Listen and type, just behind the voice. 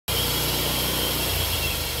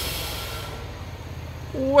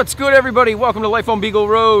What's good, everybody? Welcome to Life on Beagle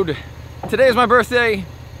Road. Today is my birthday,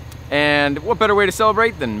 and what better way to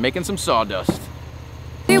celebrate than making some sawdust?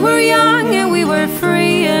 We were young and we were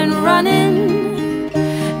free and running,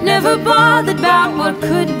 never bothered about what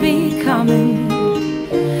could be coming.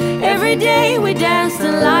 Every day we danced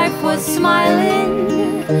and life was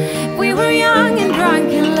smiling. We were young and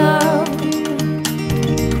drunk in love.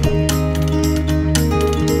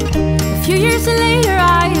 A few years later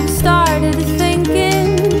I have started thinking,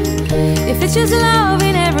 if it's just love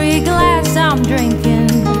in every glass I'm drinking,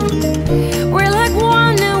 we're like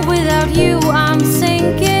one and without you I'm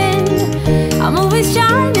sinking. I'm always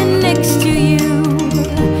shining next to you.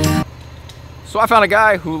 So I found a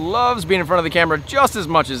guy who loves being in front of the camera just as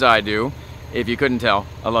much as I do. If you couldn't tell,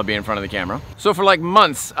 I love being in front of the camera. So for like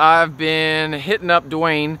months, I've been hitting up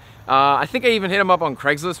Dwayne. I think I even hit him up on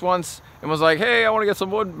Craigslist once and was like, hey, I want to get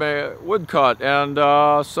some wood cut. And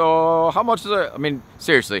so how much is it? I mean,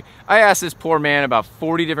 seriously, I asked this poor man about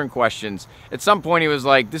 40 different questions. At some point he was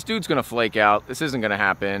like, this dude's gonna flake out. This isn't gonna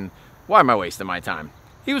happen. Why am I wasting my time?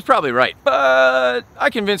 He was probably right, but I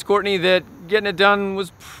convinced Courtney that getting it done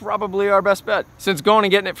was probably our best bet, since going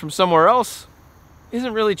and getting it from somewhere else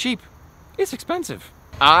isn't really cheap. It's expensive.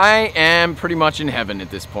 I am pretty much in heaven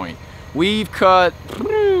at this point. We've cut,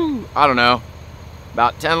 I don't know,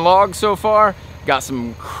 about 10 logs so far. Got some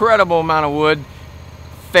incredible amount of wood.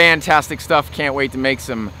 Fantastic stuff. Can't wait to make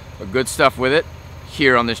some good stuff with it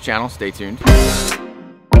here on this channel. Stay tuned.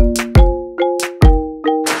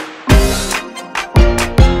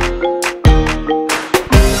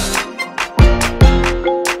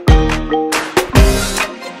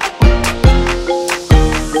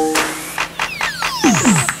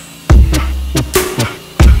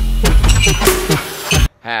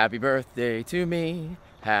 Happy birthday to me,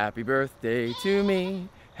 happy birthday to me,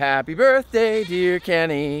 happy birthday dear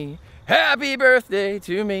Kenny, happy birthday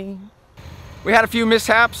to me. We had a few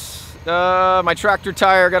mishaps. My tractor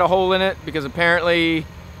tire got a hole in it because apparently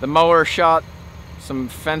the mower shot some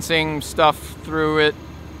fencing stuff through it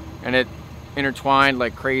and it intertwined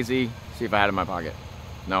like crazy. See if I had it in my pocket.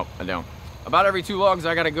 No, I don't. About every 2 logs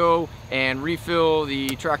I gotta go and refill the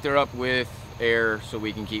tractor up with air so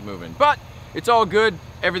we can keep moving. But it's all good,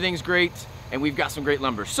 everything's great, and we've got some great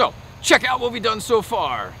lumber. So, check out what we've done so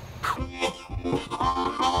far.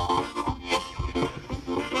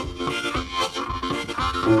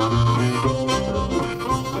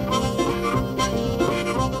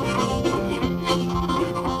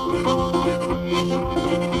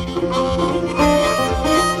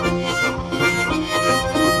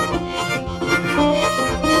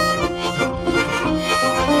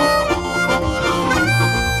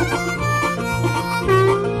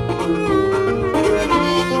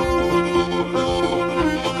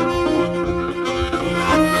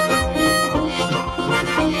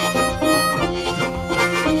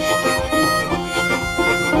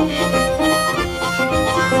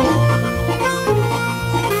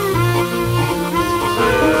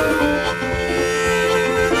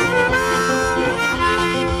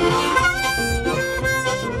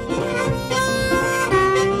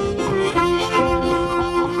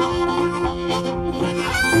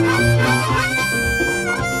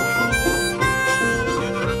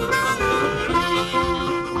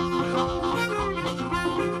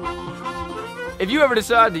 If you ever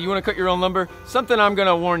decide that you want to cut your own lumber, something I'm going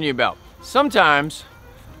to warn you about. Sometimes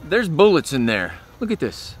there's bullets in there. Look at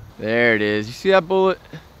this. There it is. You see that bullet?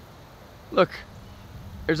 Look,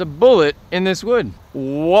 there's a bullet in this wood.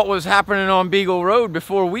 What was happening on Beagle Road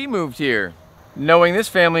before we moved here? Knowing this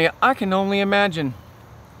family, I can only imagine.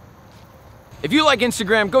 If you like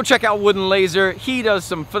Instagram, go check out WOODMIZER. He does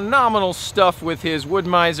some phenomenal stuff with his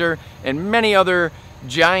WOODMIZER and many other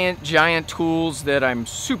giant tools that I'm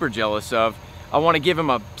super jealous of. I want to give him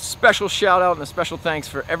a special shout out and a special thanks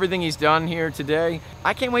for everything he's done here today.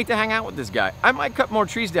 I can't wait to hang out with this guy. I might cut more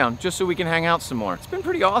trees down just so we can hang out some more. It's been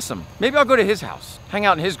pretty awesome. Maybe I'll go to his house, hang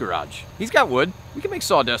out in his garage. He's got wood. We can make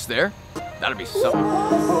sawdust there. That'd be something.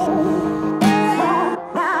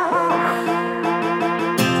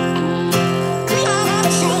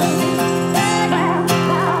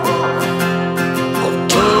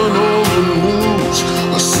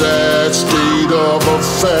 Sad state of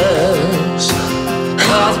affairs.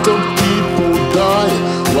 Half the people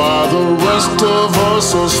die while the rest of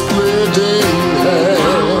us are splitting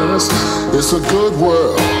hairs. It's a good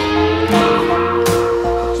world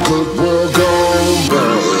gone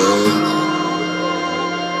bad.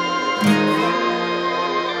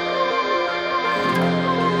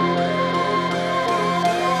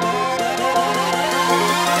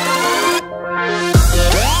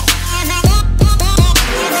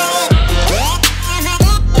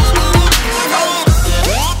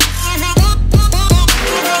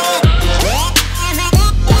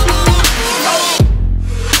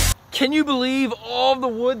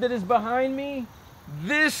 is behind me.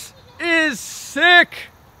 This is sick.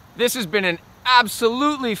 This has been an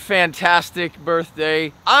absolutely fantastic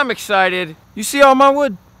birthday. I'm excited. You see all my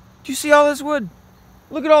wood? Do you see all this wood?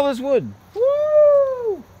 Look at all this wood.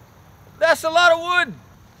 Woo! That's a lot of wood.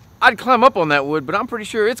 I'd climb up on that wood, but I'm pretty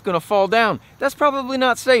sure it's gonna fall down. That's probably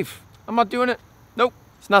not safe. I'm not doing it. Nope,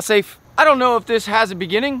 it's not safe. I don't know if this has a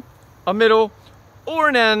beginning, a middle, or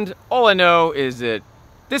an end. All I know is that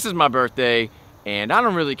this is my birthday, and I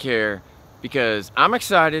don't really care because I'm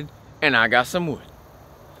excited and I got some wood.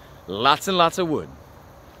 Lots and lots of wood.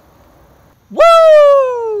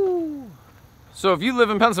 Woo! So if you live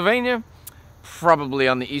in Pennsylvania, probably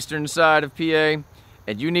on the eastern side of PA,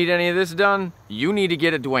 and you need any of this done, you need to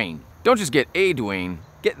get a Dwayne. Don't just get a Dwayne,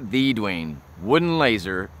 get the Dwayne. Wooden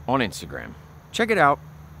Laser on Instagram. Check it out.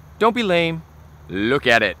 Don't be lame. Look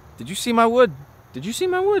at it. Did you see my wood? Did you see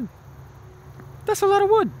my wood? That's a lot of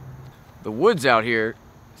wood. The woods out here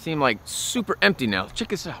seem like super empty now. Check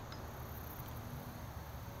this out.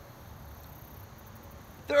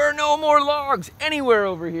 There are no more logs anywhere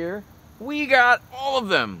over here. We got all of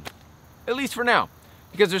them, at least for now,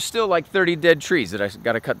 because there's still like 30 dead trees that I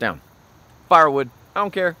gotta cut down. Firewood, I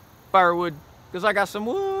don't care, firewood, because I got some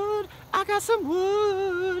wood, I got some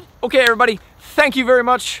wood. Okay, everybody, thank you very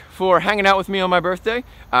much for hanging out with me on my birthday.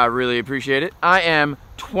 I really appreciate it. I am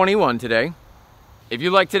 21 today. If you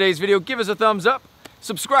liked today's video, give us a thumbs up.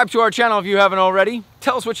 Subscribe to our channel if you haven't already.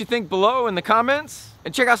 Tell us what you think below in the comments,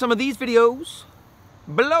 and check out some of these videos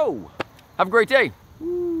below. Have a great day.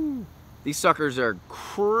 Woo. These suckers are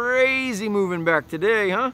crazy moving back today, huh?